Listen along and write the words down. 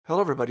Hello,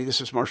 everybody. This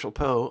is Marshall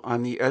Poe.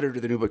 I'm the editor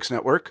of the New Books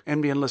Network.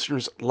 NBN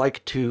listeners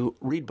like to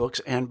read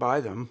books and buy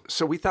them.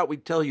 So we thought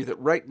we'd tell you that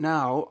right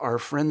now, our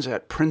friends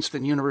at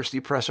Princeton University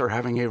Press are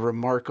having a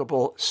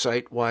remarkable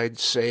site-wide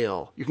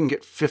sale. You can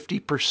get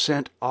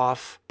 50%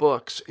 off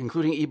books,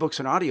 including ebooks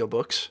and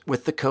audiobooks,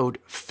 with the code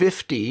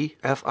 50,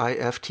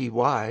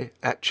 F-I-F-T-Y,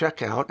 at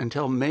checkout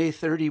until May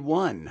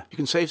 31. You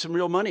can save some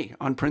real money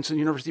on Princeton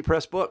University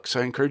Press books.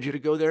 I encourage you to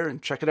go there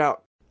and check it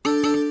out.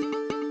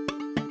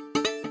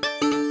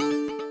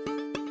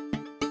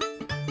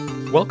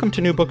 Welcome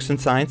to New Books in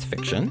Science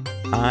Fiction.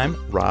 I'm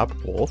Rob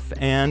Wolf,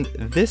 and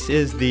this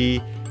is the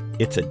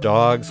It's a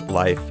Dog's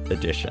Life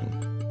edition.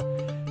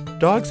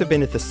 Dogs have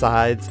been at the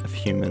sides of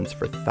humans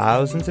for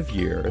thousands of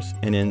years,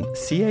 and in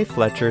C.A.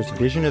 Fletcher's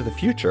vision of the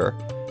future,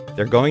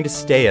 they're going to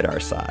stay at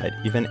our side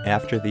even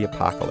after the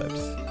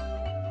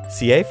apocalypse.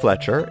 C.A.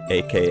 Fletcher,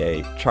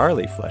 aka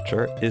Charlie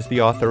Fletcher, is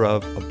the author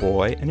of A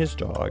Boy and His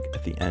Dog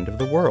at the End of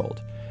the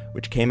World,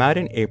 which came out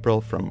in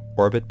April from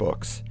Orbit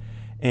Books.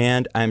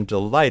 And I'm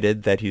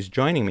delighted that he's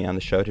joining me on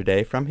the show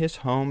today from his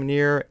home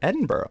near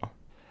Edinburgh.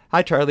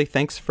 Hi, Charlie.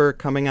 Thanks for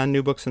coming on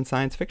New Books in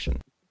Science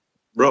Fiction.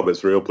 Rob,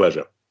 it's a real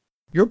pleasure.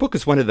 Your book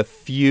is one of the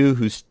few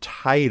whose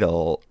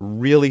title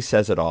really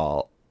says it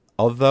all.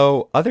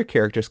 Although other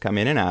characters come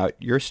in and out,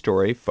 your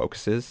story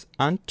focuses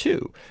on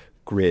two,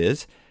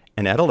 Grizz,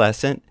 an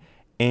adolescent,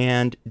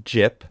 and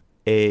Jip,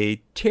 a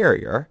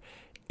terrier.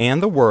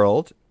 And the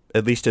world,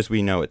 at least as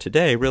we know it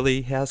today,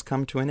 really has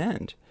come to an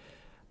end.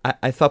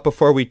 I thought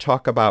before we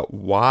talk about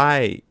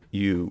why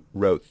you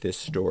wrote this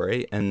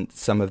story and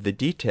some of the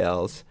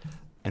details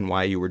and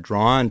why you were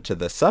drawn to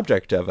the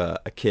subject of a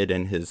kid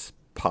and his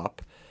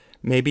pup,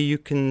 maybe you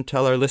can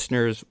tell our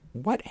listeners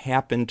what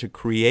happened to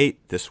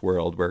create this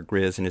world where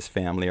Grizz and his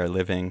family are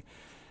living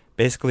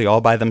basically all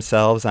by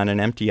themselves on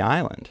an empty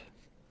island.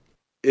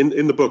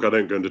 In the book, I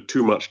don't go into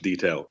too much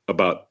detail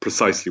about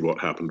precisely what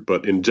happened,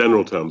 but in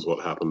general terms,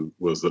 what happened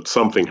was that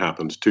something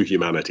happened to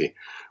humanity,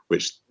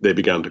 which they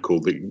began to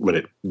call when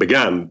it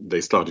began,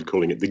 they started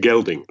calling it the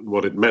gelding.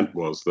 What it meant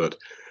was that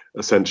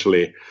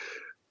essentially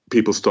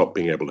people stopped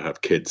being able to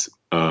have kids,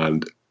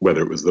 and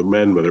whether it was the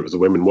men, whether it was the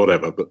women,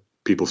 whatever, but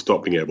people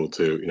stopped being able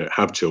to,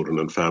 have children,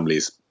 and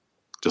families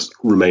just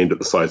remained at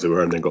the size they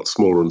were and then got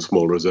smaller and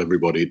smaller as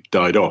everybody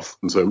died off.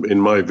 And so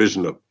in my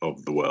vision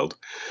of the world,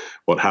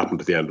 what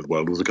happened at the end of the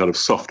world was a kind of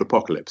soft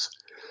apocalypse.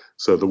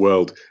 So the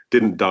world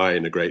didn't die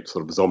in a great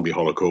sort of zombie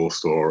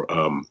holocaust or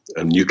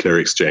a nuclear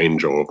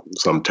exchange or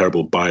some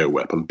terrible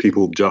bioweapon.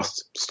 People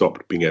just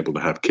stopped being able to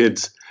have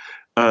kids.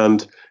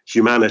 And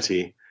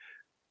humanity,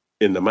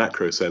 in the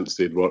macro sense,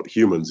 did what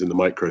humans in the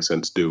micro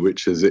sense do,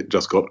 which is it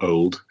just got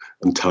old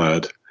and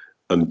tired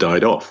and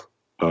died off.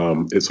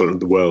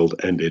 The world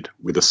ended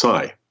with a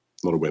sigh,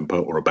 not a whimper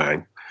or a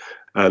bang.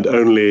 And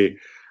only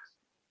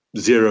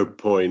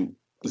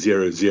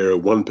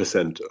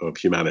 0.001% of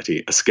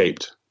humanity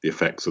escaped the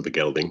effects of the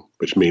gelding,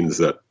 which means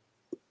that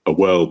a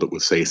world that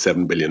was, say,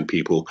 7 billion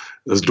people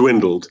has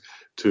dwindled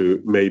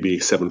to maybe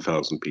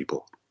 7,000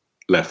 people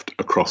left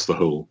across the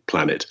whole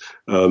planet.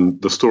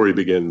 The story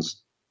begins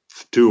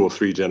 2 or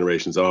 3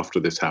 generations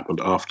after this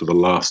happened, after the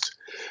last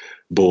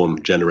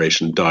born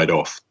generation died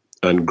off.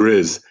 And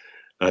Grizz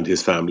and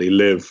his family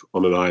live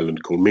on an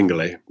island called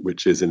Mingulay,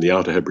 which is in the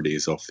Outer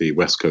Hebrides off the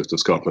west coast of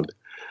Scotland.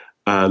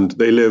 And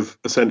they live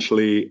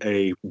essentially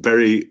a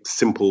very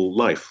simple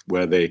life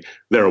where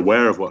they're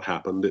aware of what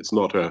happened. It's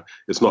not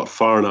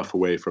far enough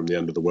away from the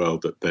end of the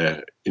world that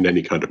they're in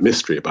any kind of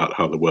mystery about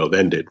how the world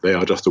ended. They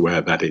are just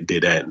aware that it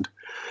did end.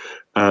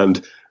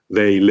 And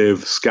they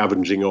live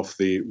scavenging off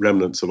the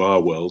remnants of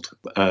our world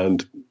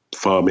and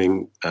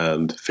farming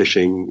and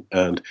fishing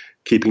and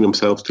keeping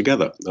themselves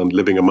together and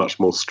living a much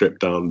more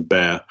stripped down,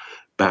 bare,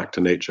 back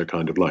to nature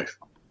kind of life.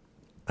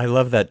 I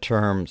love that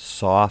term,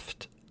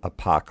 soft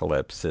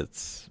apocalypse.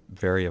 It's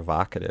very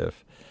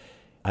evocative.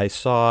 I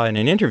saw in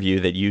an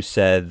interview that you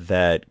said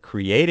that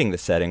creating the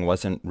setting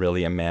wasn't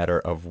really a matter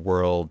of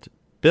world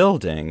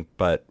building,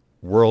 but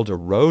world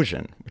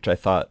erosion, which I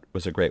thought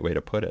was a great way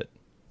to put it.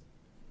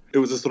 It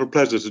was a sort of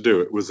pleasure to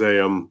do. It was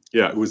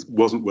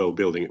wasn't world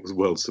building, it was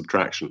world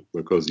subtraction,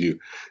 because you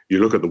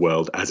look at the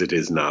world as it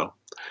is now,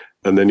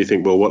 and then you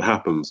think, well, what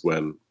happens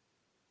when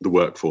the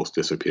workforce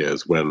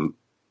disappears, when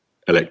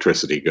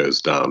electricity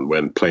goes down,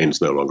 when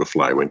planes no longer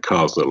fly, when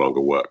cars no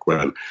longer work,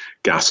 when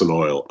gas and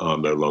oil are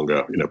no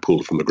longer,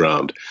 pulled from the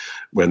ground,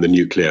 when the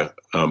nuclear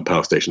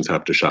power stations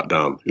have to shut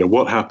down.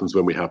 What happens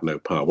when we have no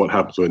power? What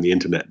happens when the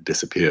internet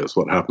disappears?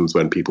 What happens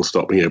when people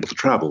stop being able to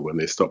travel, when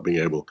they stop being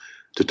able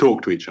to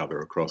talk to each other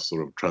across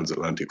sort of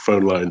transatlantic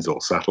phone lines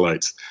or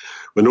satellites?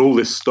 When all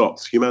this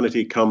stops,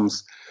 humanity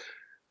comes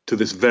to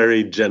this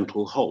very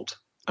gentle halt.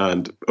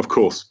 And of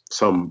course,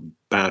 some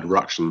bad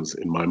ructions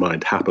in my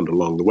mind happened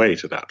along the way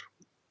to that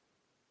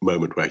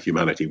moment where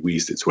humanity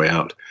wheezed its way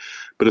out.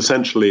 But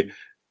essentially,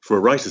 from a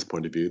writer's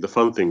point of view, the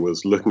fun thing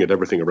was looking at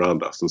everything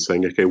around us and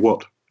saying, okay,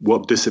 what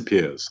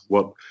disappears?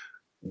 What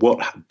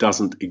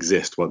doesn't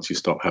exist once you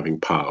stop having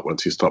power,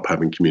 once you stop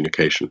having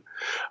communication?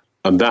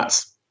 And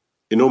that's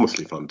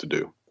enormously fun to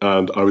do.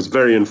 And I was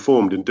very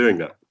informed in doing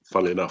that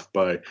funnily enough,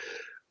 by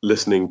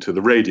listening to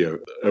the radio.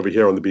 Over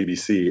here on the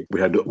BBC,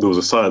 there was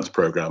a science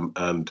program,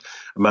 and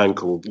a man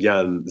called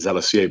Jan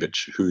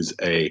Zalasiewicz, who's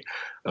a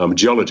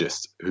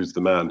geologist, who's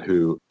the man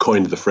who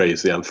coined the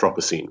phrase the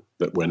Anthropocene,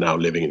 that we're now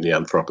living in the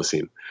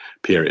Anthropocene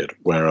period,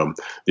 where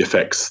the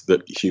effects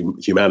that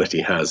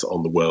humanity has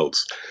on the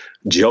world's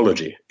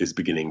geology is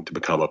beginning to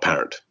become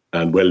apparent,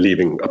 and we're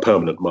leaving a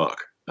permanent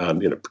mark.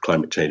 And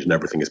climate change and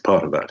everything is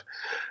part of that.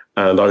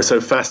 And I was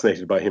so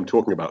fascinated by him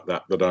talking about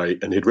that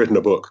and he'd written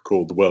a book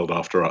called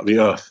The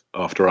Earth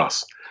After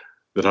Us,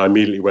 that I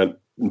immediately went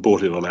and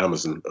bought it on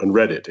Amazon and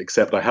read it,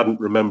 except I hadn't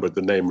remembered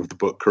the name of the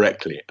book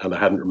correctly, and I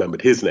hadn't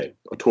remembered his name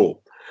at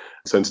all.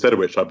 So instead of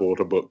which, I bought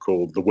a book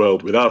called The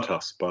World Without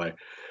Us by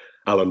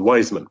Alan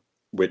Weisman,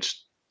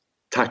 which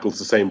tackles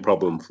the same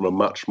problem from a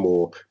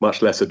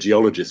much less a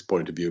geologist's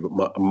point of view,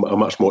 but a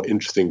much more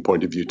interesting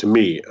point of view to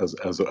me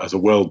as a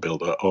world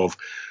builder of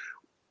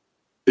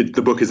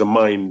the book is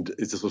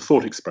it's a sort of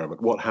thought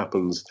experiment. What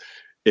happens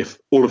if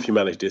all of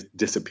humanity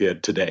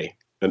disappeared today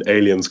and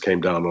aliens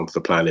came down onto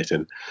the planet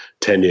in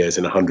 10 years,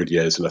 in 100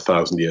 years, in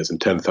 1,000 years, in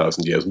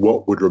 10,000 years?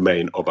 What would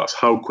remain of us?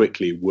 How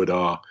quickly would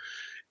our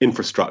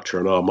infrastructure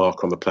and our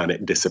mark on the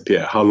planet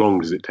disappear? How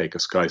long does it take a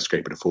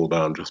skyscraper to fall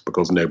down just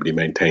because nobody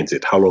maintains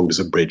it? How long does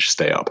a bridge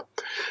stay up?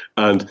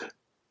 And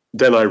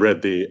then I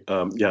read the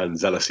Jan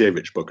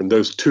Zalasiewicz book, and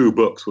those two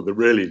books were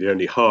really the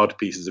only hard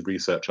pieces of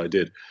research I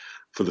did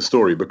for the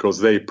story, because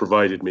they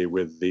provided me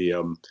with the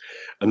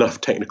enough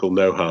technical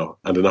know-how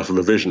and enough of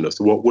a vision as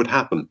to what would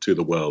happen to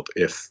the world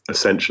if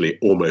essentially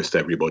almost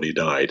everybody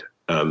died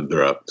and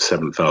there are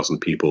 7,000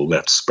 people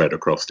left spread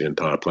across the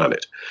entire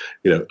planet.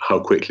 How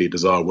quickly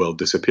does our world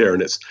disappear?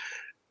 And it's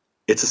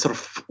a sort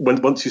of,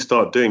 once you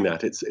start doing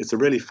that, it's a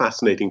really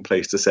fascinating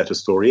place to set a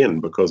story in,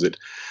 because it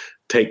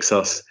takes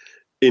us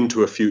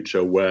into a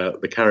future where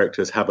the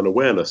characters have an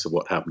awareness of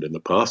what happened in the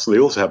past. So they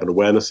also have an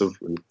awareness of,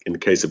 in the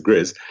case of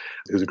Grizz,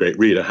 who's a great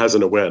reader, has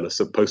an awareness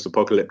of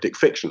post-apocalyptic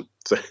fiction.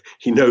 So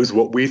he knows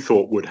what we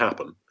thought would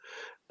happen.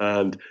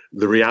 And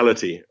the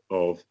reality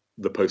of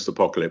the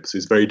post-apocalypse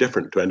is very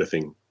different to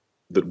anything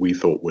that we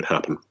thought would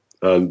happen.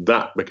 And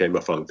that became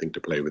a fun thing to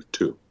play with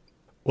too.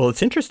 Well,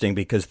 it's interesting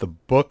because the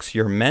books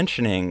you're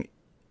mentioning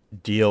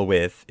deal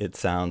with, it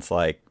sounds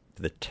like,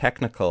 the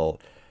technical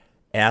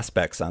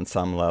aspects on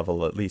some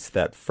level, at least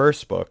that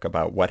first book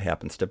about what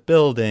happens to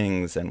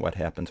buildings and what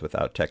happens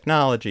without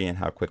technology and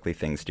how quickly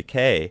things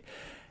decay.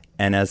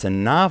 And as a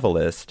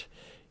novelist,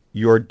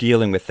 you're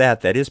dealing with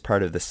that. That is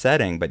part of the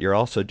setting, but you're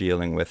also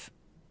dealing with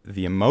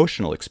the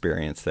emotional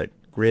experience that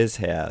Grizz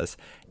has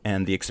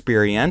and the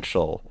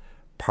experiential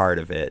part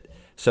of it.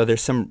 So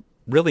there's some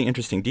really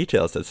interesting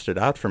details that stood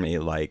out for me,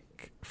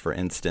 like, for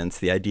instance,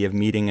 the idea of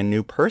meeting a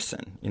new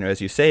person.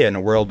 As you say, in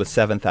a world with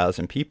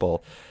 7,000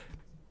 people,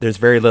 there's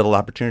very little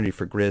opportunity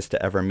for Grizz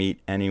to ever meet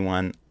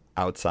anyone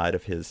outside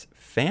of his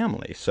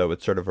family. So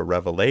it's sort of a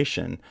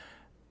revelation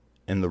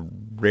in the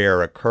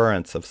rare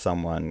occurrence of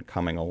someone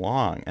coming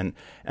along. And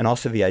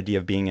also the idea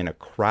of being in a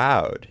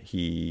crowd.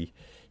 He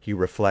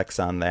reflects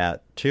on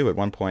that too. At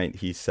one point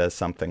he says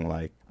something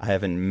like, I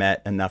haven't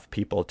met enough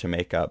people to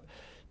make up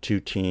two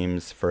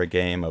teams for a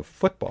game of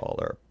football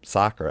or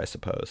soccer, I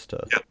suppose,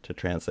 to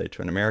translate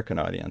to an American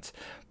audience.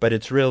 But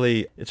it's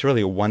really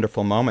a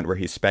wonderful moment where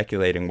he's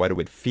speculating what it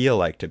would feel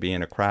like to be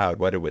in a crowd,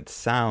 what it would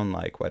sound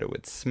like, what it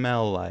would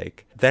smell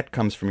like. That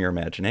comes from your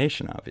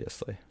imagination,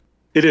 obviously.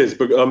 It is,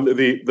 but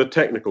the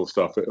technical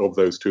stuff of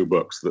those two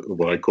books,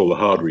 what I call the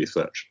hard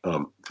research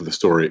for the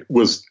story,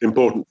 was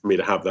important for me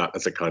to have that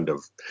as a kind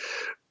of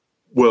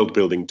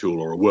world-building tool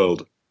or a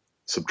world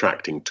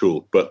subtracting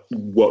tool. But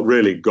what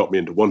really got me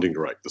into wanting to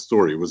write the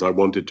story was I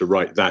wanted to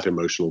write that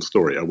emotional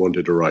story. I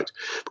wanted to write,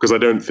 because I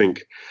don't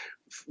think,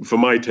 for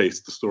my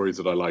taste, the stories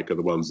that I like are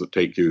the ones that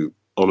take you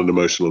on an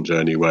emotional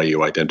journey where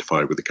you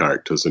identify with the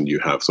characters and you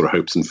have sort of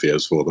hopes and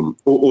fears for them,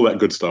 all that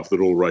good stuff that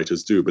all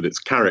writers do. But it's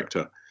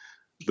character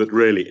that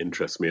really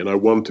interests me.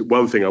 And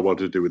one thing I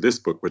wanted to do with this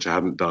book, which I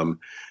hadn't done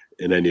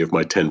in any of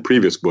my 10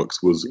 previous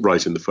books, was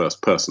write in the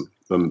first person.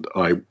 And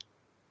I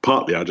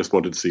just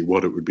wanted to see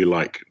what it would be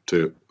like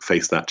to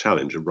face that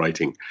challenge of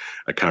writing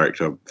a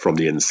character from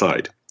the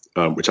inside,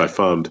 which I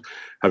found,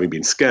 having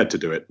been scared to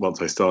do it,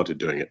 once I started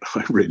doing it,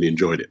 I really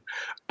enjoyed it.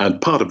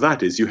 And part of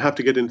that is you have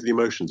to get into the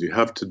emotions. You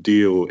have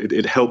to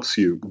it helps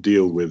you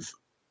deal with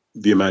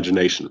the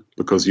imagination,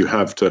 because you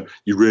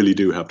really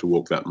do have to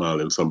walk that mile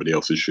in somebody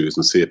else's shoes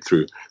and see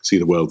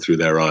the world through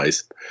their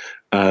eyes.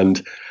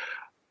 And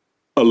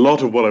a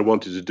lot of what I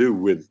wanted to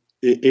do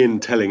in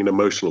telling an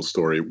emotional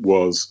story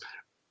was,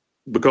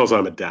 because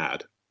I'm a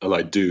dad, and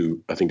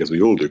I think as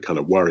we all do, kind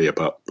of worry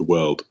about the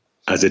world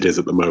as it is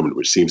at the moment,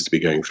 which seems to be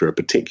going through a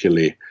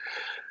particularly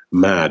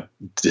mad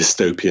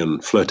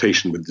dystopian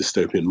flirtation with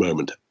dystopian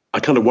moment. I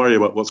kind of worry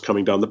about what's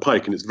coming down the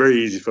pike, and it's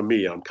very easy for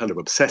me. I'm kind of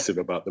obsessive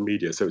about the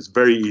media, so it's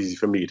very easy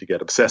for me to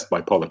get obsessed by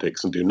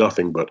politics and do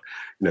nothing but,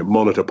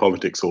 monitor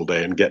politics all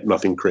day and get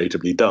nothing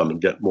creatively done and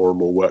get more and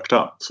more worked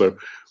up. So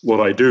what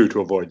I do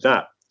to avoid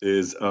that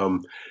is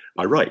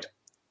I write.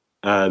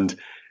 And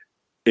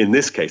in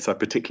this case, I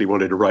particularly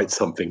wanted to write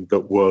something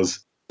that was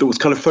that was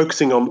kind of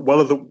focusing on one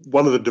of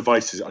the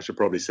devices. I should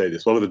probably say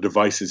this. One of the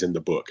devices in the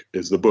book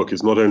is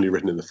not only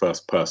written in the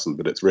first person,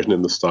 but it's written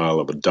in the style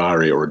of a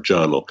diary or a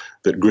journal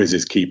that Grizz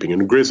is keeping.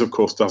 And Grizz, of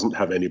course, doesn't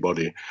have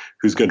anybody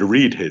who's going to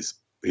read his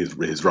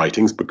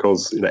writings,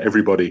 because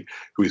everybody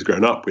who he's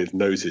grown up with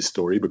knows his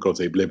story because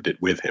they've lived it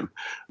with him,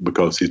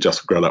 because he's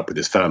just grown up with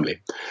his family,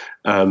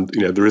 and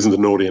there isn't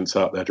an audience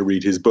out there to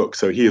read his book.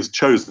 So he has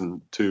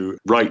chosen to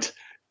write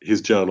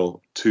his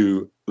journal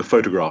to the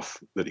photograph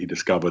that he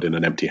discovered in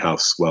an empty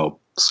house while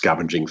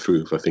scavenging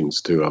through for things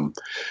to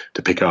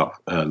pick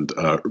up and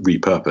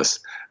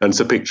repurpose. And it's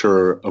a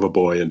picture of a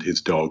boy and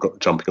his dog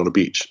jumping on a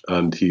beach.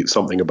 And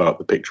something about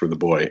the picture of the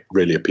boy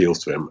really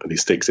appeals to him, and he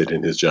sticks it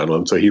in his journal.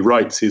 And so he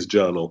writes his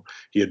journal,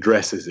 he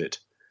addresses it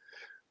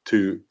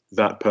to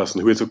that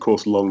person who is, of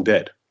course, long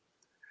dead,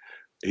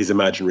 his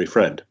imaginary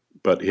friend.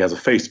 But he has a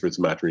face for his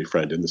imaginary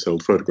friend in this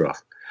old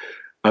photograph.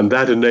 And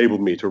that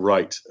enabled me to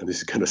write, and this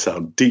is going to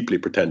sound deeply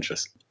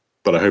pretentious,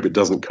 but I hope it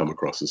doesn't come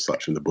across as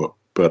such in the book.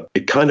 But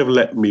it kind of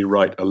let me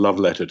write a love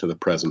letter to the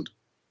present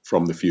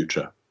from the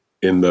future,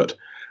 in that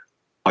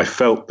I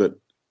felt that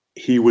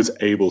he was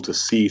able to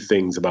see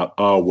things about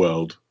our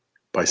world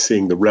by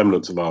seeing the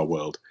remnants of our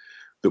world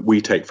that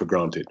we take for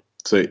granted.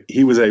 So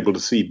he was able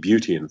to see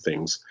beauty in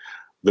things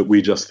that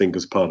we just think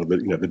as part of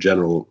the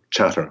general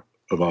chatter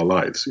of our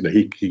lives.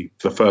 He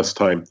the first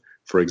time,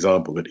 for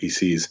example, that he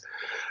sees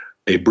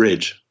a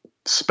bridge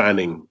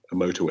spanning a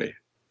motorway,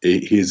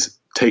 he's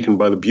taken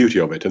by the beauty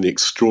of it and the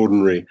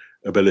extraordinary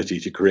ability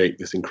to create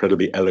this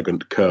incredibly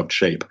elegant curved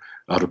shape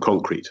out of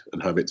concrete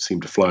and have it seem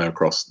to fly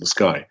across the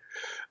sky.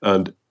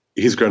 And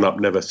he's grown up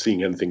never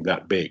seeing anything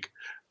that big.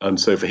 And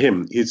so for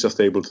him, he's just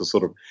able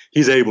to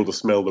he's able to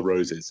smell the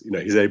roses.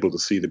 He's able to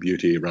see the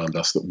beauty around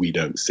us that we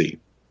don't see.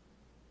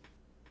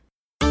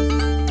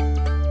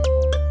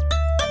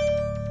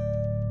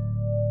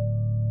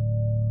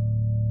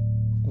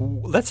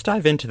 Let's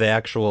dive into the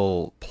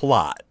actual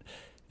plot.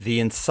 The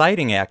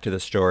inciting act of the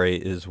story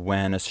is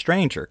when a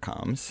stranger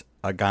comes,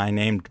 a guy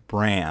named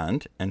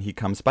Brand, and he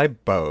comes by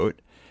boat.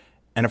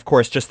 And of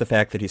course, just the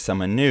fact that he's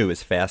someone new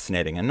is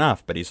fascinating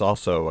enough, but he's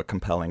also a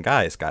compelling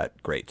guy. He's got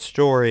great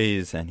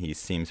stories, and he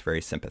seems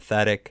very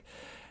sympathetic.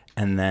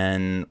 And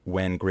then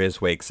when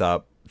Grizz wakes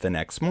up the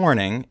next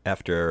morning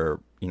after,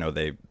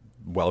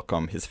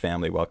 his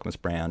family welcomes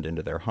Brand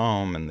into their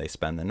home and they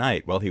spend the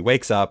night. Well, he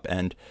wakes up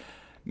and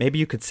maybe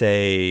you could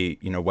say,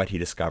 what he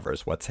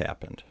discovers, what's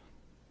happened.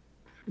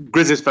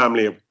 Grizz's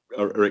family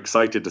are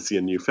excited to see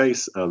a new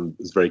face, and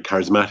is a very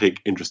charismatic,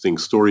 interesting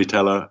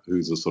storyteller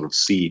who's a sort of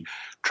sea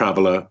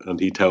traveler, and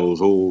he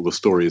tells all the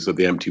stories of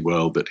the empty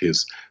world that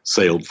he's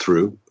sailed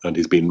through, and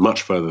he's been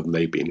much further than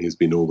they've been. He's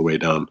been all the way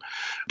down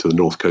to the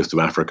north coast of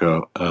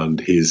Africa, and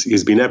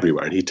he's been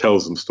everywhere, and he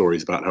tells them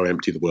stories about how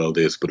empty the world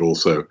is, but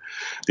also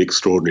the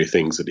extraordinary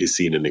things that he's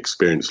seen and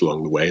experienced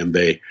along the way, and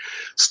they,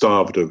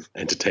 starved of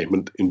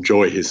entertainment,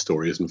 enjoy his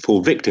stories and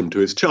fall victim to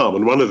his charm.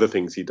 And one of the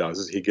things he does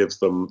is he gives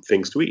them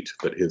things to eat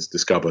that he's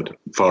discovered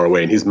far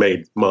away, and he's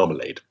made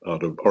marmalade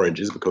out of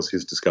oranges because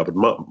he's discovered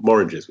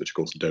oranges, which of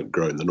course don't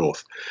grow in the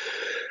north.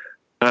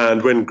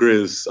 And when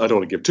Grizz, I don't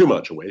want to give too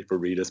much away for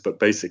readers, but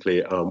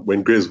basically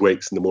when Grizz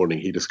wakes in the morning,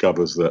 he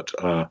discovers that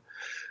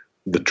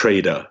the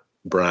trader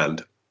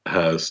Brand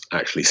has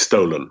actually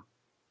stolen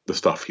the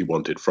stuff he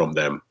wanted from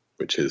them,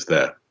 which is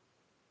their,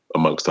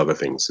 amongst other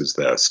things, is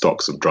their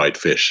stocks of dried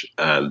fish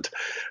and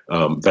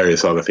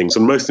various other things.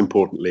 And most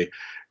importantly,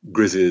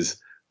 Grizz's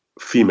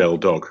female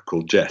dog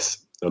called Jess.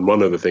 And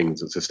one of the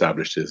things that's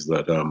established is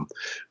that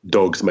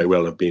dogs may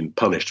well have been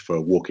punished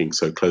for walking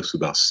so close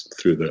with us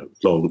through the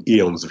long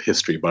eons of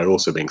history by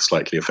also being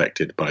slightly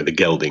affected by the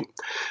gelding.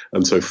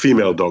 And so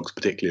female dogs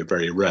particularly are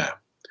very rare.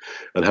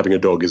 And having a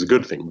dog is a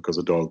good thing because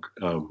a dog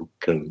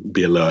can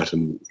be alert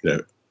and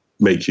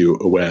make you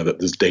aware that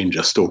there's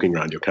danger stalking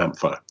around your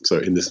campfire. So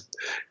in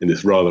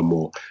this rather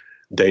more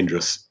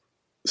dangerous,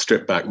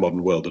 stripped-back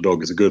modern world, a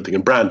dog is a good thing.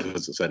 And Brand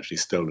has essentially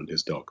stolen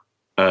his dog.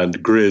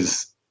 And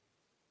Grizz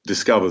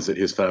discovers that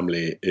his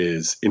family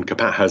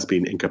has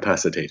been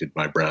incapacitated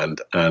by Brand,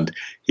 and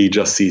he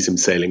just sees him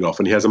sailing off.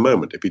 And he has a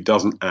moment. If he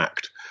doesn't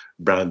act,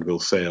 Brand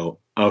will sail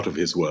out of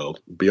his world,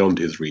 beyond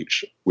his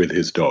reach, with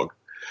his dog.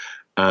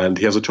 And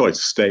he has a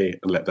choice, stay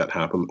and let that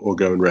happen, or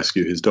go and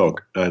rescue his dog.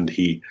 And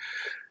he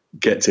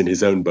gets in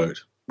his own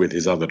boat with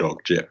his other dog,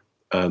 Jip,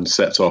 and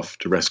sets off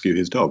to rescue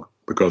his dog.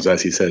 Because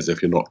as he says,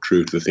 if you're not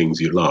true to the things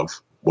you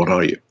love, what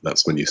are you?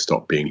 That's when you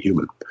stop being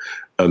human.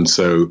 And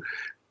so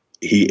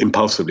he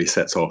impulsively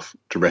sets off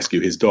to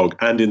rescue his dog,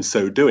 and in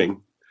so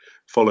doing,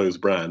 follows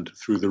Brand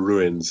through the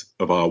ruins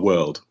of our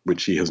world,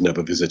 which he has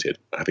never visited,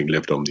 having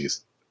lived on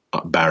these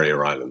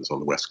barrier islands on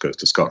the west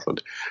coast of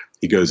Scotland.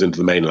 He goes into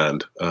the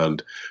mainland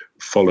and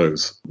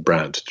follows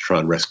Brand to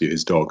try and rescue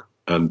his dog,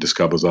 and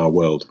discovers our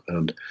world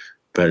and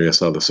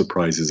various other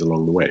surprises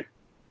along the way.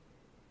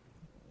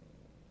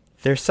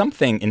 There's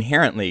something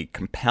inherently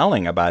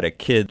compelling about a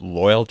kid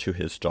loyal to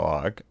his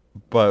dog,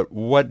 but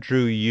what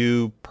drew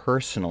you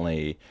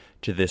personally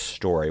to this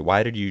story?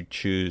 Why did you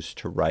choose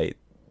to write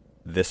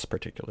this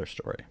particular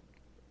story?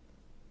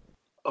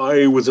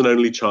 I was an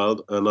only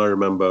child, and I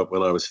remember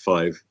when I was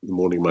 5, the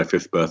morning of my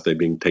 5th birthday,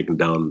 being taken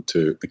down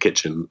to the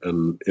kitchen,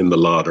 and in the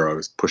larder, I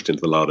was pushed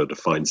into the larder to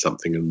find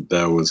something, and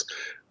there was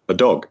a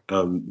dog.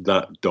 And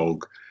that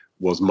dog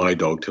was my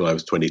dog till I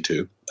was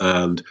 22,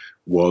 and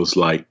was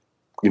like,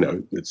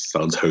 it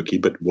sounds hokey,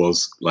 but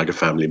was like a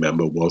family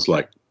member, was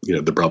like,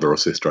 the brother or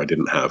sister I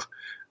didn't have.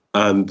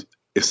 And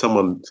if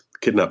someone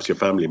kidnaps your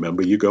family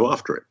member, you go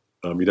after it.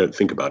 You don't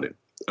think about it.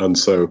 And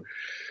so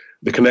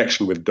the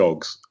connection with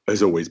dogs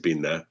has always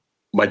been there.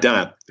 My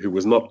dad, who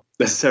was not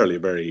necessarily a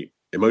very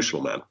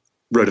emotional man,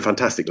 wrote a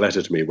fantastic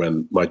letter to me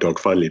when my dog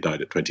finally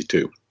died at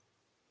 22.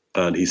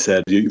 And he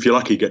said, if you're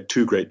lucky, you get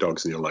 2 great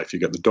dogs in your life. You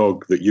get the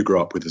dog that you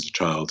grew up with as a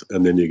child,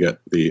 and then you get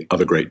the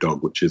other great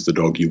dog, which is the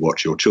dog you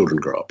watch your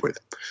children grow up with.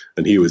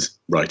 And he was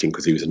writing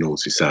because he was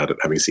enormously sad at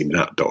having seen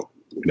that dog,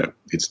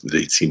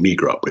 he'd seen me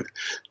grow up with,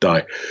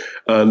 die.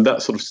 And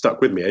that sort of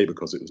stuck with me, A,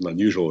 because it was an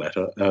unusual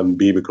letter, and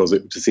B, because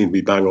it just seemed to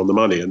be bang on the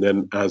money. And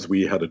then as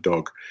we had a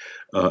dog,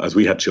 as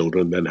we had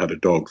children, then had a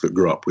dog that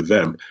grew up with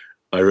them,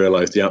 I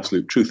realized the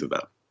absolute truth of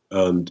that.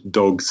 And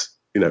dogs,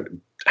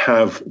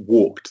 have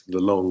walked the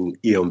long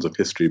eons of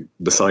history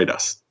beside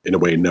us in a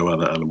way no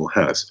other animal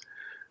has.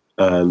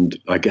 And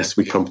I guess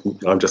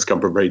I've just come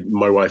from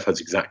my wife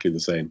has exactly the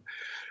same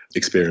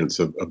experience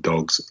of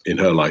dogs in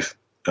her life.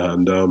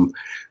 And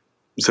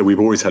so we've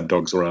always had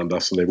dogs around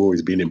us, and they've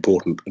always been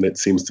important. And it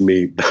seems to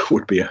me that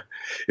would be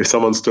if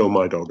someone stole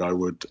my dog, I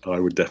would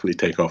definitely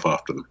take off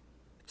after them.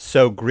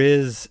 So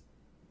Grizz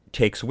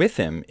takes with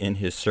him in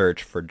his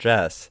search for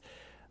Jess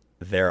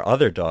their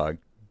other dog,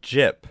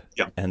 Jip.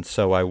 Yeah. And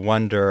so I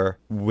wonder,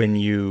 when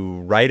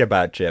you write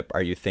about Jip,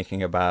 are you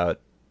thinking about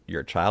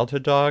your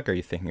childhood dog? Are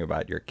you thinking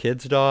about your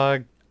kid's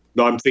dog?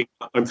 No, I'm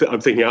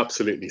thinking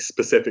absolutely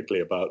specifically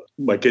about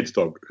my kid's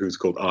dog, who's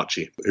called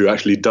Archie, who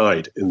actually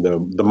died in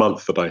the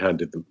month that I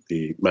handed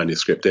the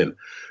manuscript in.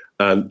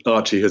 And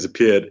Archie has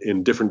appeared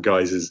in different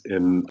guises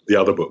in the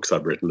other books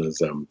I've written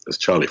as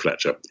Charlie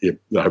Fletcher.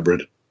 I've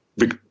read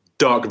a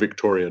dark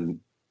Victorian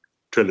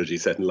trilogy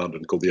set in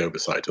London called The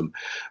Oversight, and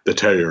the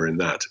terrier in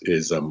that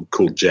is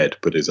called Jed,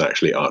 but is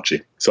actually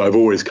Archie. So I've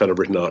always kind of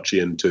written Archie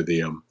into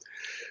the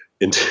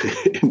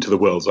into the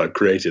worlds I've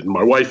created. And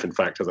my wife, in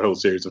fact, has a whole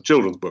series of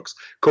children's books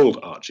called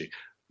Archie,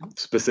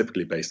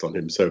 specifically based on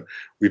him. So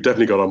we've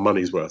definitely got our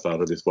money's worth out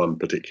of this one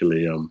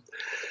particularly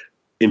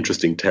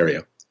interesting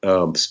terrier,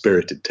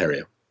 spirited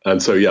terrier.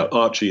 And so, yeah,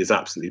 Archie is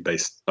absolutely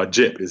based,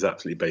 Jip is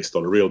absolutely based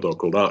on a real dog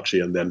called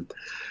Archie, and then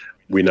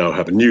we now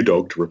have a new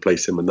dog to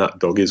replace him, and that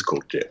dog is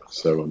called Jip.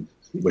 So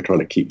we're trying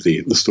to keep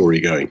the story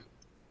going.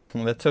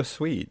 Well, that's so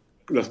sweet.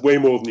 That's way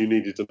more than you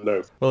needed to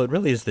know. Well, it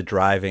really is the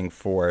driving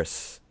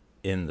force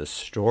in the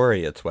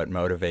story. It's what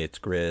motivates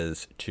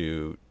Grizz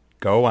to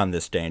go on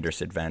this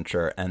dangerous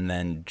adventure. And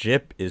then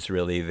Jip is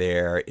really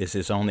there, is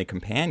his only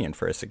companion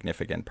for a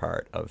significant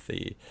part of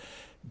the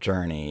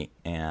journey,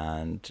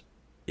 and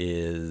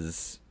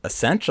is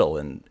essential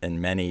in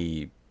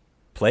many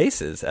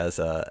places as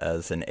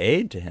an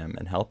aid to him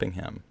and helping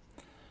him.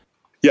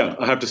 Yeah,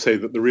 I have to say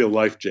that the real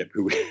life Jip,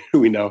 who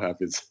we now have,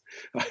 is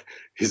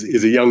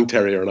a young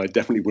terrier, and I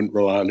definitely wouldn't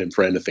rely on him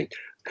for anything.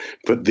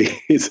 But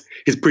his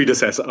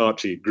predecessor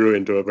Archie grew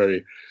into a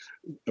very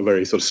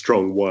sort of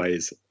strong,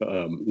 wise,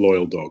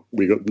 loyal dog.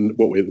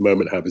 What we at the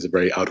moment have is a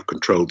very out of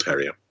control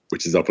terrier,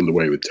 which is often the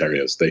way with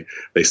terriers.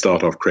 They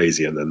start off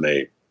crazy, and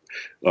then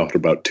after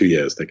about 2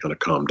 years they kind of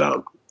calm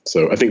down.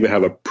 So I think they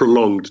have a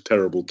prolonged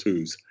terrible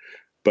twos.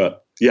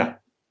 But yeah,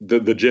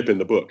 the Jip in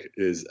the book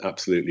is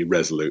absolutely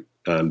resolute,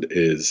 and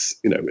is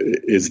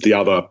the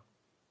other,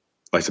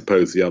 I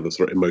suppose, the other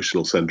sort of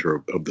emotional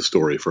center of the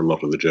story for a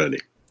lot of the journey.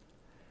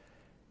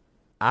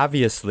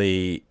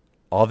 Obviously,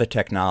 all the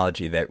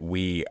technology that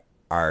we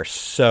are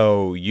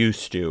so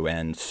used to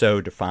and so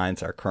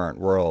defines our current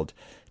world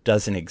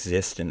doesn't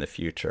exist in the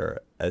future.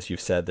 As you've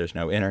said, there's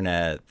no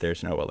internet,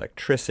 there's no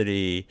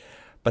electricity,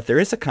 but there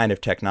is a kind of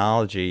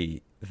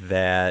technology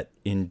that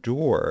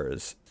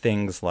endures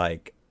things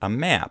like a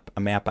map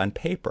on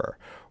paper,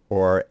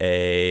 or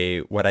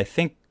what I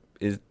think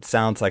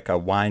sounds like a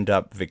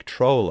wind-up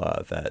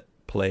Victrola that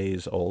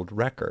plays old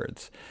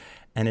records.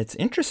 And it's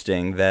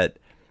interesting that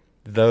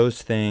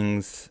those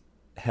things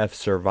have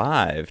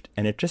survived,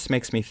 and it just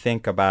makes me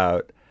think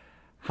about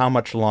how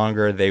much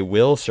longer they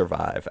will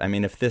survive. I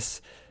mean, if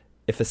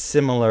a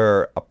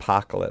similar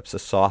apocalypse, a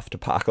soft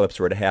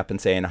apocalypse, were to happen,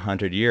 say, in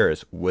 100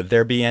 years, would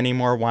there be any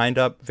more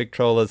wind-up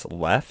Victrolas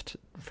left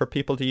for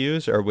people to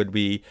use, or would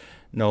we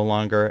no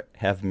longer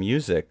have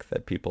music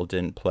that people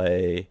didn't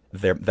play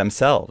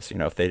themselves,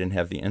 if they didn't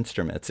have the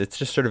instruments? It's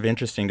just sort of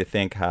interesting to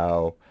think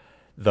how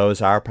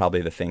those are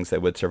probably the things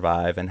that would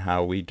survive, and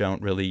how we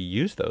don't really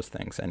use those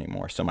things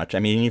anymore so much. I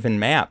mean, even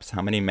maps.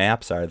 How many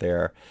maps are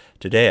there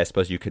today? I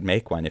suppose you could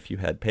make one if you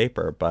had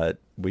paper, but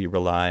we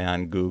rely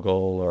on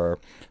Google or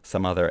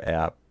some other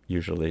app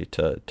usually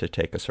to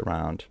take us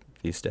around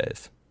these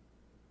days.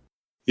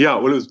 Yeah,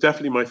 well, it was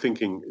definitely my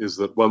thinking is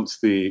that once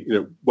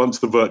the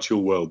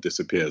virtual world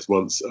disappears,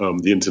 once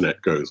the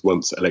internet goes,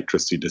 once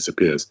electricity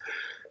disappears,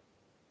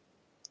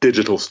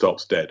 digital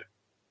stops dead.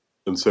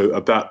 And so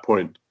at that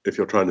point, if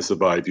you're trying to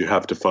survive, you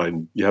have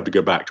to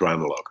go back to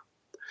analog.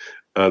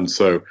 And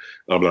so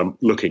I'm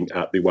looking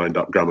at the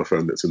wind-up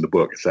gramophone that's in the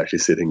book. It's actually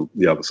sitting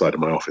the other side of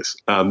my office.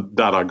 And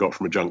that I got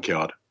from a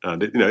junkyard.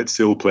 And it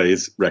still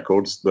plays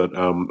records that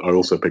I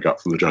also pick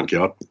up from the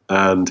junkyard.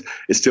 And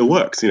it still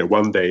works.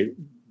 One day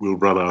we'll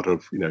run out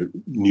of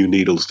new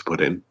needles to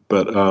put in,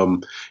 but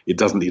it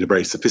doesn't need a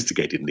very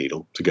sophisticated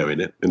needle to go in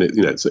it. And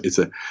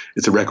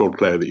it's a record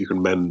player that you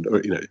can mend.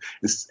 Or,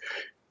 it's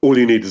all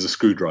you need is a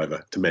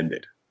screwdriver to mend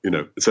it.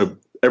 So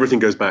everything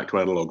goes back to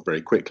analog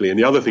very quickly. And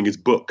the other thing is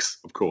books,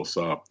 of course,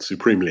 are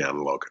supremely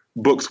analog.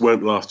 Books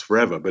won't last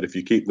forever, but if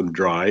you keep them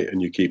dry and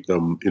you keep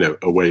them,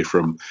 away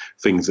from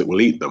things that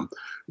will eat them,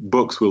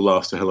 books will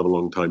last a hell of a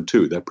long time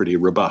too. They're pretty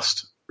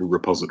robust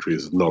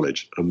repositories of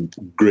knowledge. And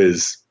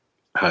Grizz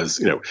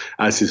has,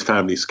 as his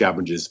family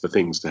scavenges for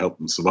things to help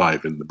them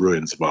survive in the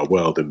ruins of our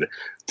world and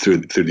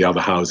through the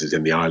other houses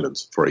in the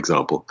islands, for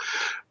example,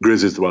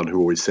 Grizz is the one who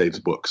always saves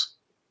books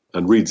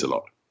and reads a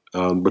lot,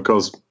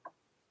 because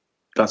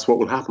that's what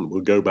will happen.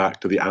 We'll go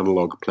back to the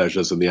analog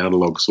pleasures and the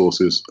analog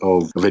sources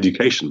of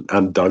education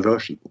and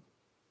diversion.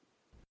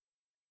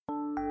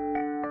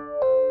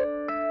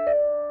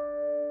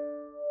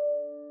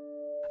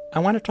 I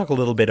want to talk a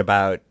little bit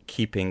about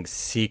keeping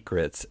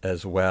secrets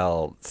as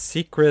well.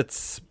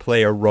 Secrets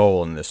play a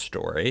role in this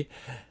story.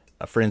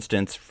 For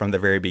instance, from the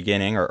very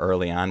beginning or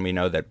early on, we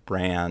know that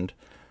Brand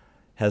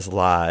has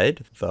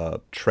lied,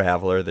 the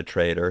traveler, the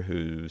trader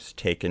who's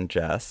taken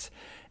Jess.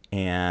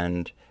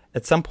 And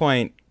at some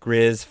point,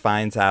 Grizz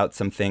finds out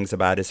some things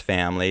about his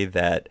family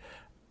that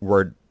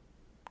were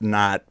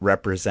not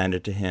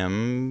represented to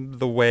him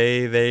the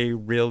way they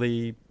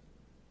really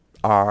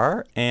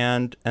are.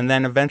 And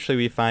then eventually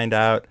we find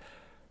out,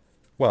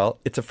 well,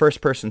 it's a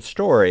first-person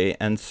story.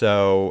 And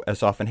so,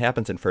 as often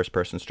happens in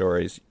first-person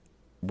stories,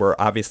 we're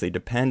obviously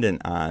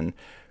dependent on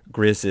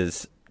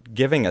Grizz's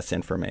giving us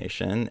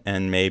information.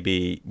 And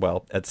maybe,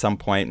 well, at some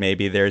point,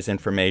 maybe there's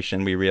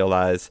information we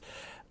realize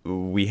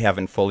we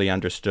haven't fully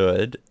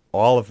understood,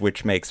 all of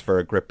which makes for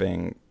a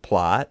gripping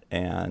plot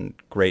and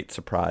great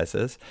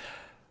surprises.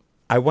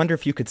 I wonder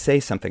if you could say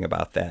something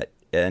about that.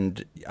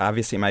 And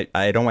obviously,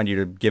 I don't want you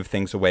to give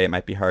things away. It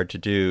might be hard to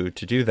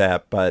do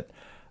that. But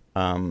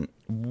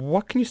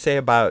what can you say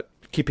about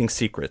keeping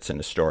secrets in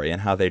a story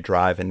and how they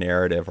drive a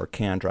narrative or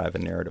can drive a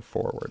narrative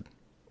forward?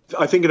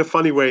 I think in a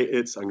funny way,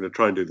 I'm going to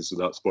try and do this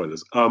without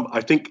spoilers.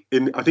 I think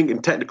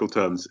in technical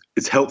terms,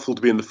 it's helpful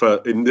to be in the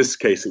first. In this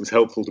case, it was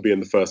helpful to be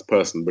in the first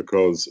person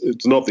because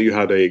it's not that you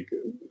had a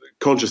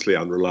consciously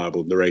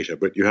unreliable narrator,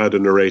 but you had a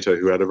narrator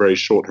who had a very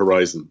short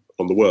horizon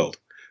on the world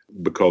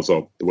because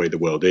of the way the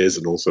world is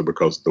and also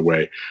because of the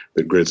way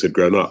that Grizz had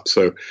grown up.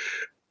 So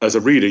as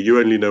a reader, you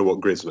only know what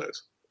Grizz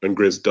knows, and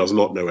Grizz does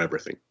not know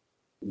everything.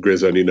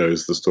 Grizz only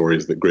knows the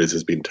stories that Grizz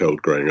has been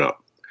told growing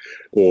up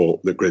or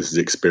that Grizz has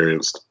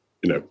experienced,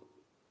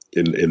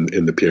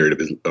 in the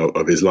period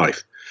of his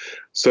life.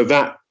 So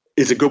that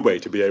is a good way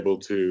to be able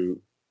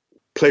to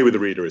play with the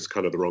reader is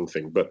kind of the wrong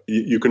thing, but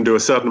you can do a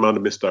certain amount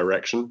of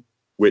misdirection,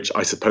 which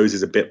I suppose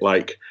is a bit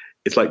like,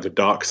 it's like the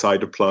dark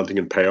side of planting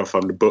and payoff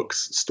under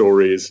books,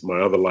 stories, my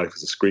other life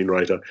as a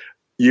screenwriter.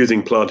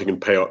 Using planting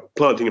and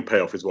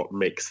payoff is what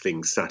makes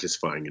things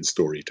satisfying in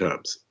story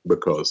terms,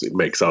 because it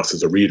makes us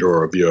as a reader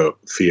or a viewer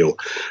feel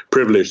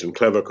privileged and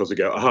clever because we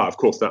go, aha, of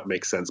course that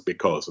makes sense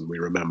because, and we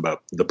remember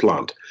the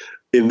plant.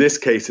 In this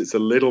case, it's a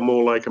little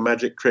more like a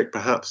magic trick,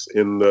 perhaps,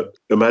 in that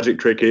the magic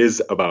trick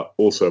is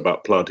also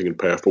about planting and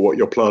payoff. But what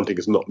you're planting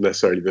is not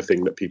necessarily the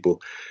thing that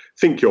people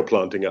think you're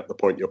planting at the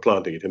point you're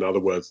planting it. In other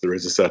words, there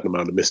is a certain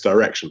amount of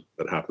misdirection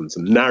that happens.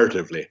 And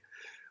narratively,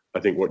 I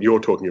think what you're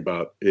talking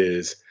about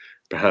is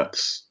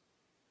perhaps,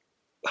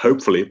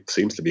 hopefully,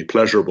 seems to be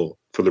pleasurable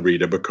for the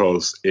reader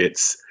because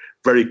it's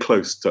very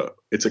close to,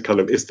 it's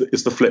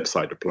the flip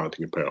side of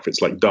planting and payoff.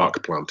 It's like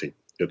dark planting.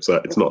 It's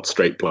not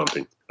straight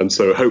planting. And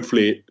so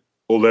hopefully,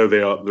 although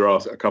there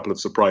are a couple of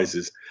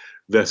surprises,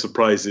 they're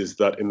surprises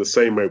that in the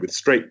same way with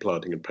straight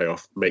planting and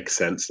payoff makes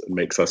sense and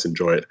makes us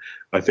enjoy it.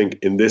 I think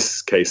in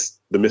this case,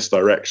 the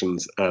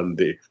misdirections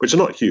which are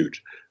not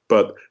huge,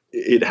 but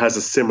it has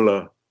a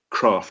similar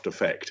craft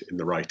effect in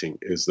the writing,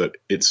 is that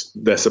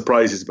they're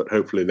surprises, but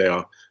hopefully they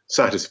are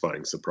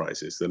satisfying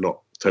surprises. They're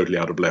not totally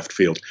out of left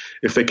field.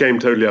 If they came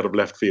totally out of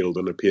left field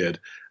and appeared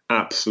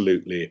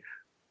absolutely,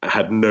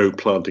 had no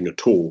planting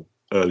at all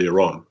earlier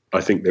on, I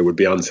think they would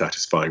be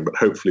unsatisfying. But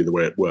hopefully the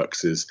way it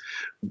works is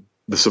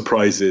the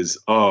surprises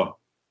are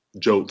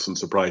jolts and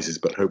surprises,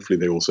 but hopefully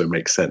they also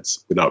make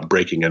sense without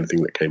breaking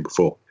anything that came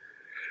before.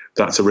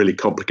 That's a really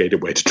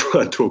complicated way to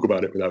try and talk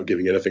about it without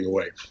giving anything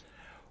away.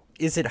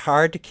 Is it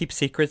hard to keep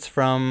secrets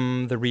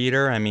from the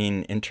reader? I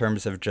mean, in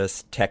terms of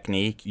just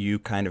technique, you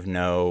kind of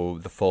know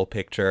the full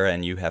picture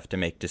and you have to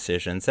make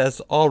decisions, as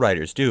all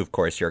writers do. Of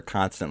course, you're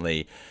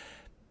constantly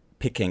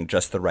picking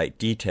just the right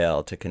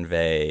detail to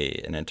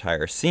convey an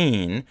entire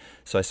scene.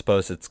 So I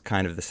suppose it's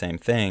kind of the same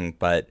thing.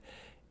 But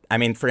I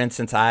mean, for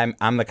instance, I'm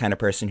the kind of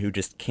person who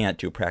just can't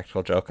do a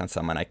practical joke on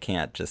someone. I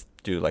can't just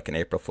do like an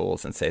April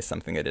Fool's and say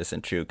something that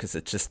isn't true, because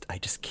I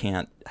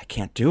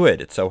can't do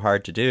it. It's so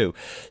hard to do.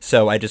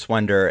 So I just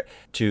wonder,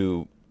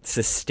 to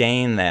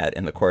sustain that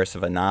in the course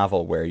of a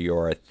novel where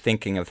you're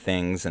thinking of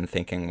things and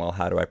thinking, well,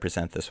 how do I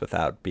present this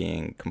without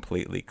being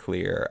completely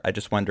clear? I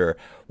just wonder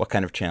what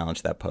kind of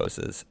challenge that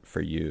poses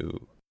for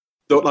you.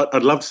 So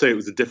I'd love to say it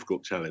was a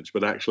difficult challenge,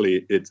 but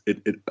actually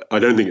I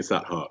don't think it's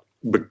that hard,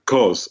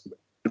 because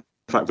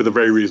in fact, for the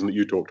very reason that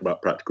you talked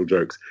about practical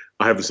jokes,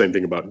 I have the same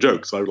thing about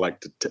jokes. I would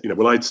like to,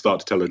 when I start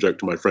to tell a joke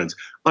to my friends,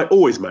 I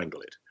always mangle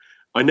it.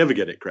 I never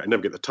get it correct. I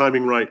never get the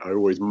timing right. I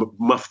always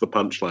muff the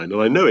punchline,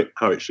 and I know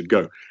how it should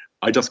go.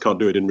 I just can't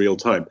do it in real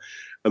time.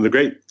 And the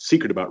great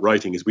secret about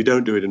writing is we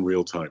don't do it in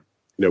real time.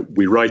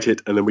 We write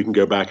it, and then we can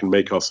go back and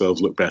make ourselves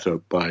look better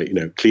by,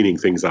 cleaning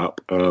things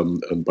up,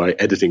 and by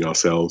editing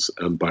ourselves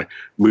and by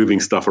moving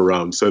stuff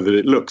around so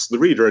that the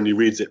reader only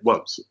reads it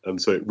once, and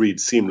so it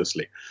reads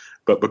seamlessly.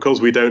 But because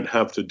we don't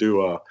have to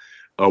do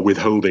our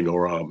withholding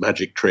or our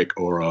magic trick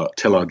or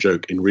tell our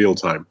joke in real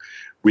time,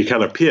 we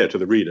can appear to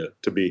the reader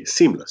to be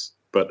seamless.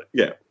 But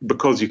yeah,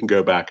 because you can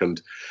go back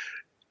and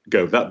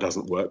go, that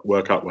doesn't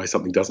work out why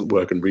something doesn't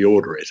work and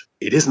reorder it.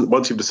 It isn't,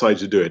 once you've decided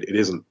to do it, it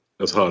isn't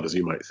as hard as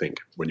you might think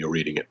when you're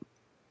reading it.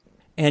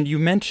 And you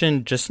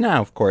mentioned just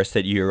now, of course,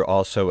 that you're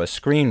also a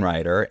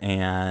screenwriter,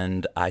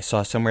 and I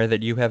saw somewhere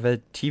that you have a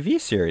TV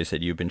series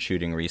that you've been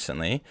shooting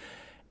recently.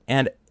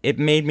 And it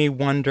made me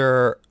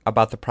wonder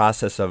about the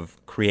process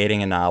of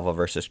creating a novel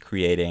versus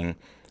creating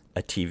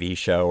a TV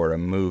show or a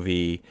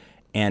movie.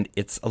 And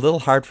it's a little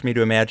hard for me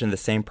to imagine the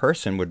same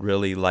person would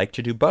really like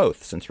to do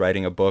both, since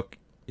writing a book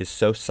is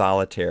so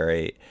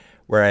solitary,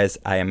 whereas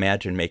I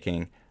imagine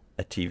making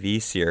a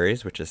TV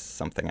series, which is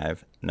something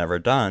I've never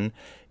done,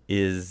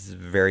 is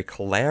very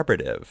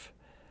collaborative.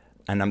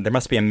 And there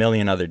must be a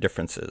million other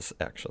differences,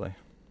 actually.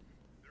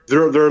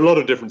 There are a lot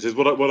of differences.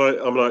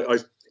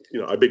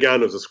 I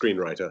began as a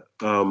screenwriter,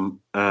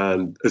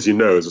 and as you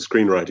know, as a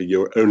screenwriter,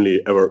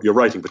 you're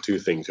writing for two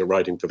things. You're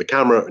writing for the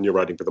camera and you're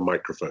writing for the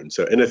microphone.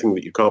 So anything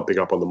that you can't pick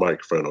up on the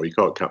microphone or you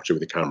can't capture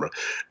with the camera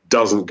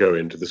doesn't go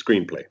into the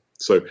screenplay.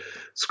 So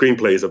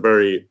screenplays are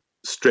very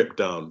stripped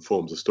down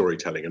forms of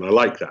storytelling, and I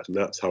like that, and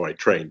that's how I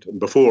trained. And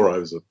before I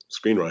was a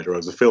screenwriter, I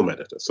was a film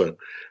editor, so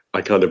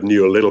I kind of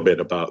knew a little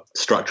bit about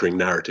structuring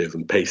narrative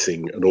and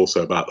pacing, and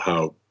also about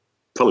how,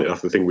 funnily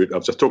enough, the thing I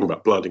was just talking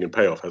about, planting and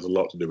payoff, has a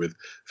lot to do with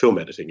film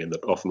editing, in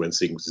that often when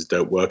sequences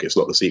don't work, it's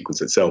not the sequence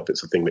itself,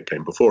 it's the thing that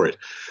came before it.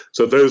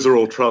 So those are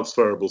all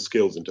transferable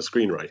skills into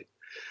screenwriting.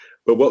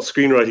 But what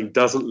screenwriting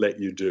doesn't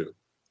let you do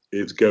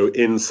is go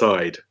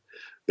inside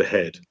the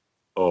head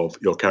of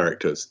your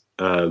characters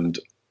and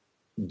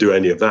do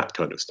any of that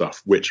kind of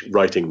stuff, which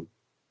writing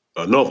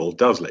a novel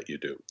does let you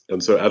do.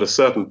 And so at a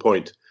certain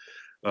point,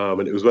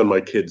 and it was when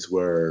my kids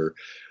were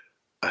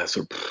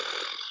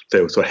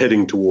they were sort of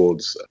heading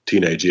towards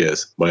teenage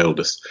years, my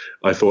eldest,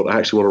 I thought, I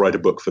actually want to write a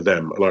book for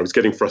them. And I was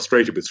getting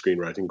frustrated with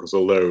screenwriting because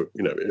although,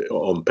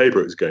 on paper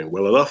it was going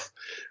well enough,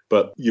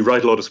 but you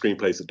write a lot of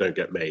screenplays that don't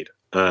get made.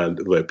 And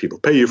although people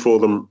pay you for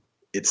them,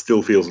 it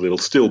still feels a little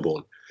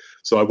stillborn.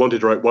 So I wanted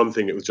to write one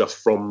thing that was just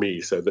from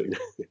me, so that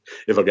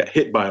if I get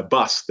hit by a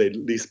bus, they'd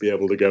at least be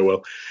able to go,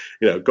 well,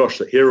 gosh,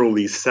 here are all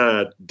these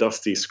sad,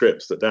 dusty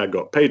scripts that Dad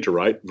got paid to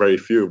write, very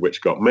few of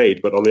which got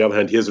made. But on the other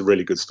hand, here's a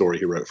really good story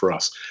he wrote for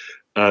us.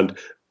 And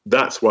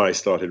that's why I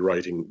started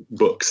writing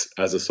books,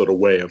 as a sort of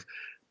way of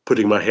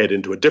putting my head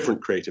into a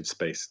different creative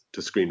space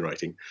to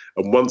screenwriting.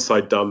 And once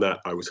I'd done that,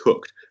 I was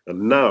hooked.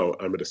 And now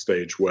I'm at a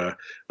stage where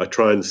I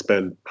try and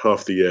spend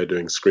half the year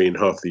doing screen,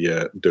 half the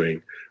year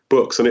doing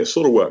books. And it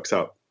sort of works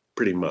out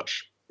pretty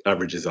much,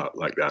 averages out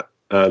like that.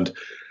 And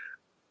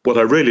what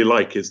I really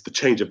like is the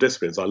change of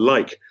disciplines. I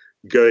like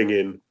going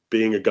in,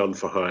 being a gun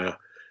for hire,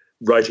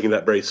 writing in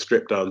that very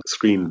stripped down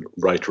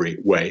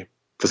screenwritery way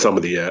for some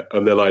of the year.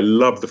 And then I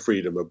love the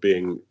freedom of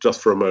being, just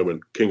for a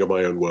moment, king of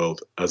my own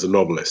world as a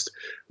novelist,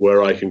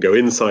 where I can go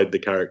inside the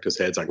characters'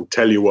 heads. I can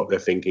tell you what they're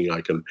thinking.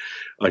 I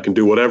can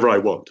do whatever I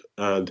want.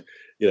 And,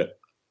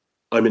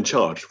 I'm in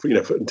charge,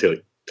 until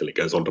it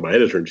goes on to my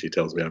editor and she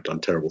tells me I've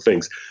done terrible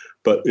things.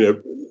 But,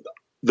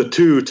 the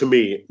two, to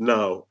me,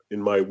 now in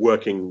my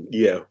working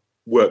year,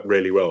 work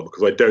really well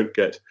because I don't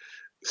get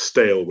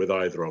stale with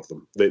either of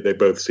them. They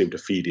both seem to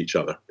feed each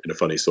other in a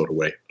funny sort of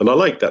way. And I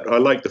like that. I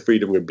like the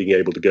freedom of being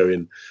able to go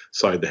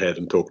inside the head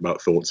and talk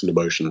about thoughts and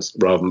emotions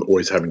rather than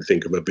always having to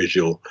think of a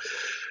visual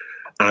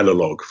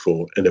analog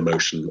for an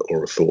emotion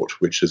or a thought,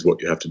 which is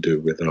what you have to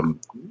do with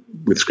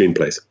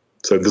screenplays.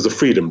 So there's a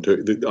freedom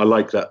to. I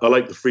like that. I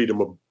like the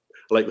freedom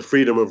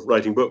of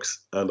writing books,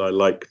 and I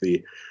like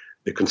the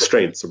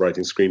constraints of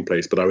writing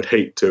screenplays, but I would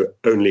hate to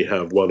only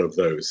have one of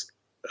those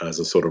as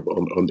a sort of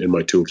in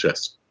my tool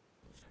chest.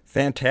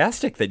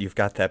 Fantastic that you've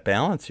got that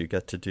balance. You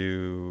get to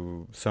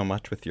do so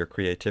much with your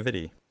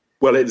creativity.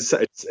 Well, it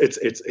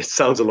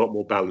sounds a lot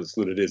more balanced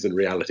than it is in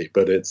reality,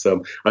 but it's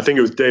I think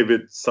it was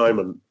David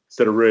Simon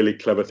said a really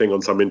clever thing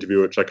on some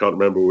interview, which I can't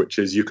remember, which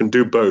is you can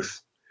do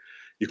both.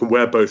 You can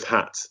wear both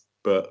hats,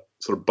 but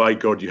sort of, by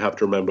God, you have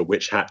to remember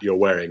which hat you're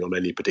wearing on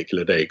any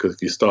particular day, because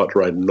if you start to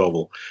write a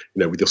novel,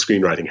 with your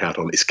screenwriting hat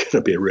on, it's going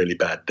to be a really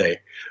bad day.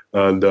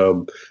 And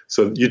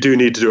so you do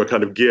need to do a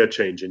kind of gear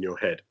change in your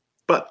head.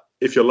 But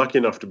if you're lucky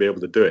enough to be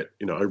able to do it,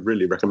 I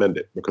really recommend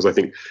it, because I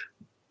think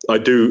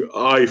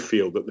I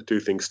feel that the two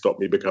things stop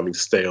me becoming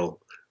stale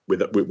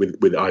with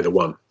either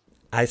one.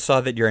 I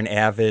saw that you're an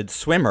avid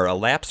swimmer, a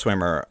lap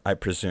swimmer, I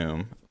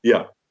presume.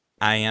 Yeah.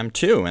 I am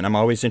too, and I'm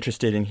always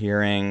interested in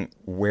hearing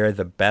where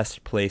the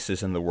best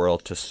places in the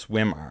world to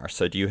swim are.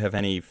 So do you have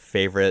any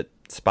favorite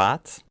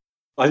spots?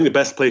 I think the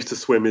best place to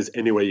swim is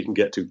anywhere you can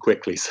get to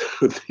quickly. So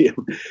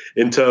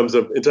in terms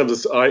of,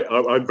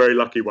 I'm very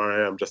lucky where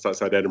I am just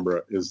outside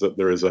Edinburgh, is that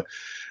there is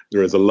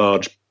a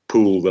large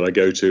pool that I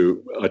go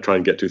to. I try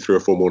and get to 3 or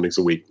 4 mornings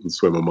a week and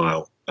swim a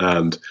mile.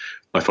 And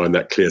I find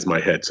that clears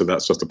my head. So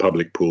that's just a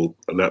public pool,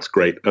 and that's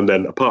great. And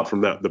then apart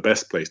from that, the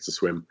best place to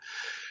swim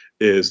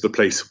is the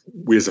place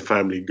we as a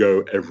family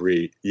go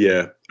every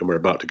year, and we're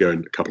about to go in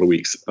a couple of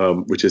weeks,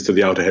 which is to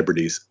the Outer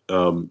Hebrides,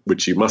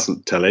 which you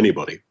mustn't tell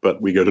anybody,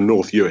 but we go to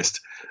North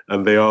Uist,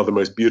 and they are the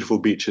most beautiful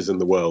beaches in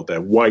the world.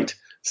 They're white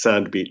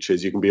sand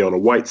beaches. You can be on a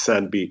white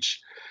sand beach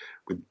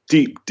with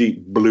deep,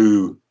 deep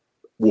blue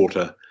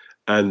water,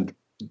 and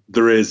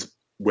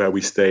where we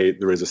stay,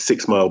 there is a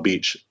 6-mile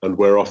beach, and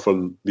we're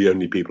often the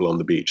only people on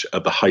the beach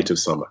at the height of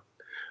summer.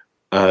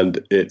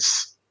 And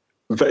it's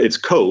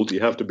cold. You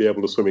have to be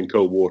able to swim in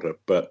cold water,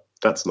 but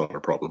that's not a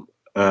problem.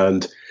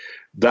 And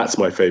that's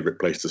my favorite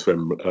place to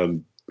swim.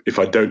 And if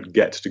I don't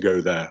get to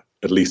go there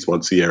at least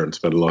once a year and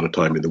spend a lot of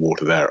time in the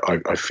water there,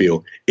 I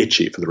feel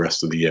itchy for the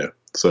rest of the year.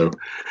 So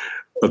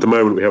at the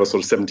moment, we have a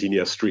sort of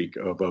 17-year streak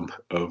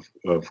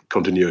of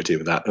continuity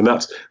with that. And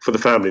that's, for the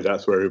family,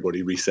 that's where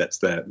everybody resets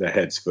their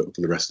heads for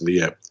the rest of the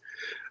year.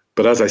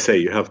 But as I say,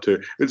 you have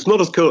to, it's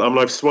not as cold. I mean,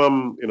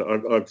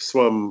 I've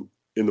swum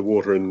in the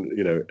water in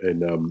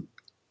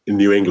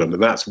New England,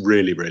 and that's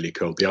really, really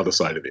cold, the other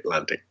side of the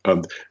Atlantic.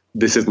 And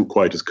this isn't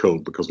quite as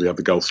cold because we have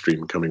the Gulf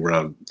Stream coming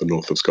around the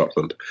north of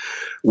Scotland,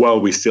 while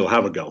we still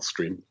have a Gulf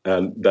Stream,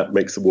 and that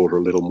makes the water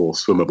a little more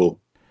swimmable.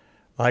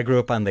 I grew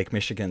up on Lake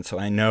Michigan, so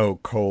I know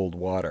cold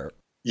water.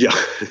 Yeah.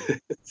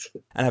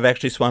 And I've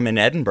actually swum in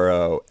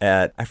Edinburgh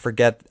I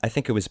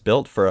think it was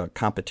built for a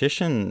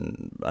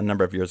competition a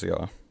number of years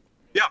ago.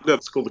 Yeah,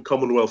 that's called the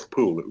Commonwealth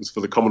Pool. It was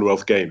for the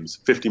Commonwealth Games,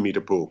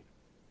 50-meter pool.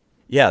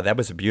 Yeah, that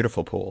was a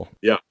beautiful pool.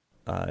 Yeah.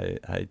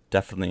 I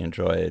definitely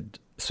enjoyed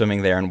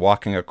swimming there and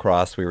walking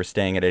across. We were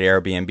staying at an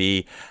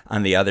Airbnb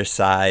on the other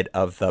side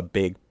of the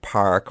big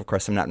park. Of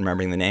course, I'm not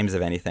remembering the names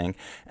of anything.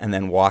 And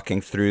then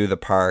walking through the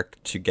park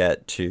to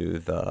get to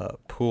the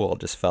pool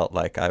just felt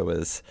like I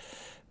was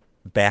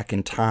back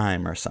in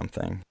time or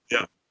something.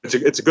 Yeah,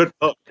 it's a good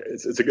park.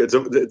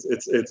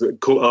 It's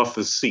called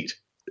Arthur's Seat.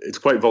 It's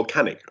quite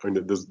volcanic. I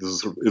mean,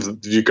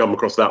 did you come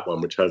across that one,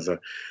 which has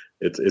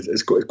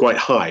it's quite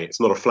high. It's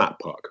not a flat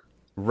park.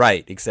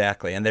 Right,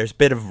 exactly. And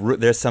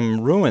there's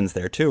some ruins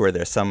there too, or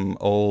there's some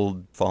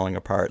old falling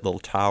apart little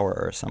tower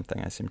or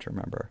something, I seem to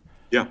remember.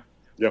 Yeah,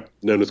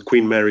 known as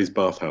Queen Mary's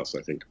Bathhouse,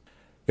 I think.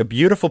 A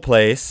beautiful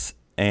place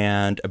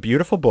and a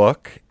beautiful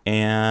book,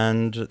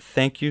 and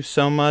thank you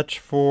so much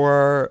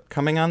for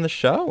coming on the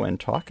show and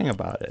talking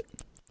about it.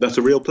 That's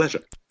a real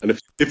pleasure. And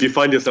if you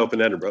find yourself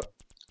in Edinburgh,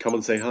 come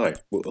and say hi.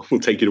 We'll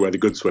take you to where the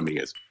good swimming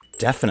is.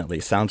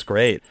 Definitely. Sounds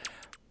great.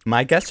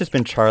 My guest has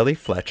been Charlie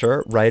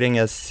Fletcher, writing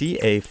as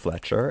C.A.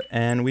 Fletcher,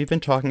 and we've been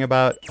talking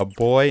about A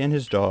Boy and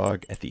His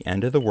Dog at the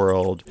End of the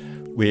World,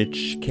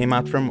 which came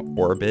out from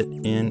Orbit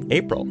in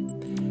April.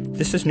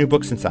 This is New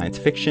Books in Science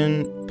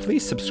Fiction.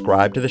 Please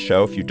subscribe to the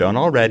show if you don't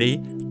already.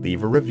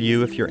 Leave a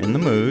review if you're in the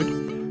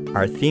mood.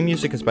 Our theme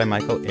music is by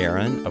Michael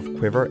Aaron of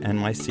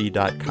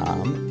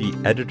QuiverNYC.com. The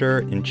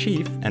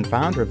editor-in-chief and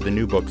founder of the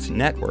New Books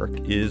Network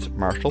is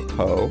Marshall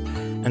Poe,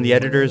 and the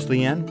editor is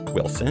Leanne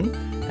Wilson.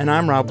 And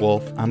I'm Rob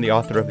Wolf. I'm the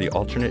author of The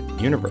Alternate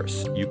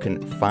Universe. You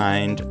can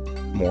find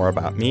more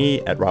about me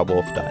at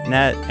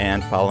robwolf.net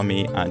and follow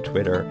me on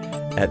Twitter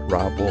at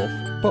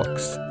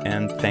robwolfbooks.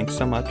 And thanks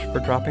so much for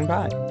dropping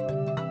by.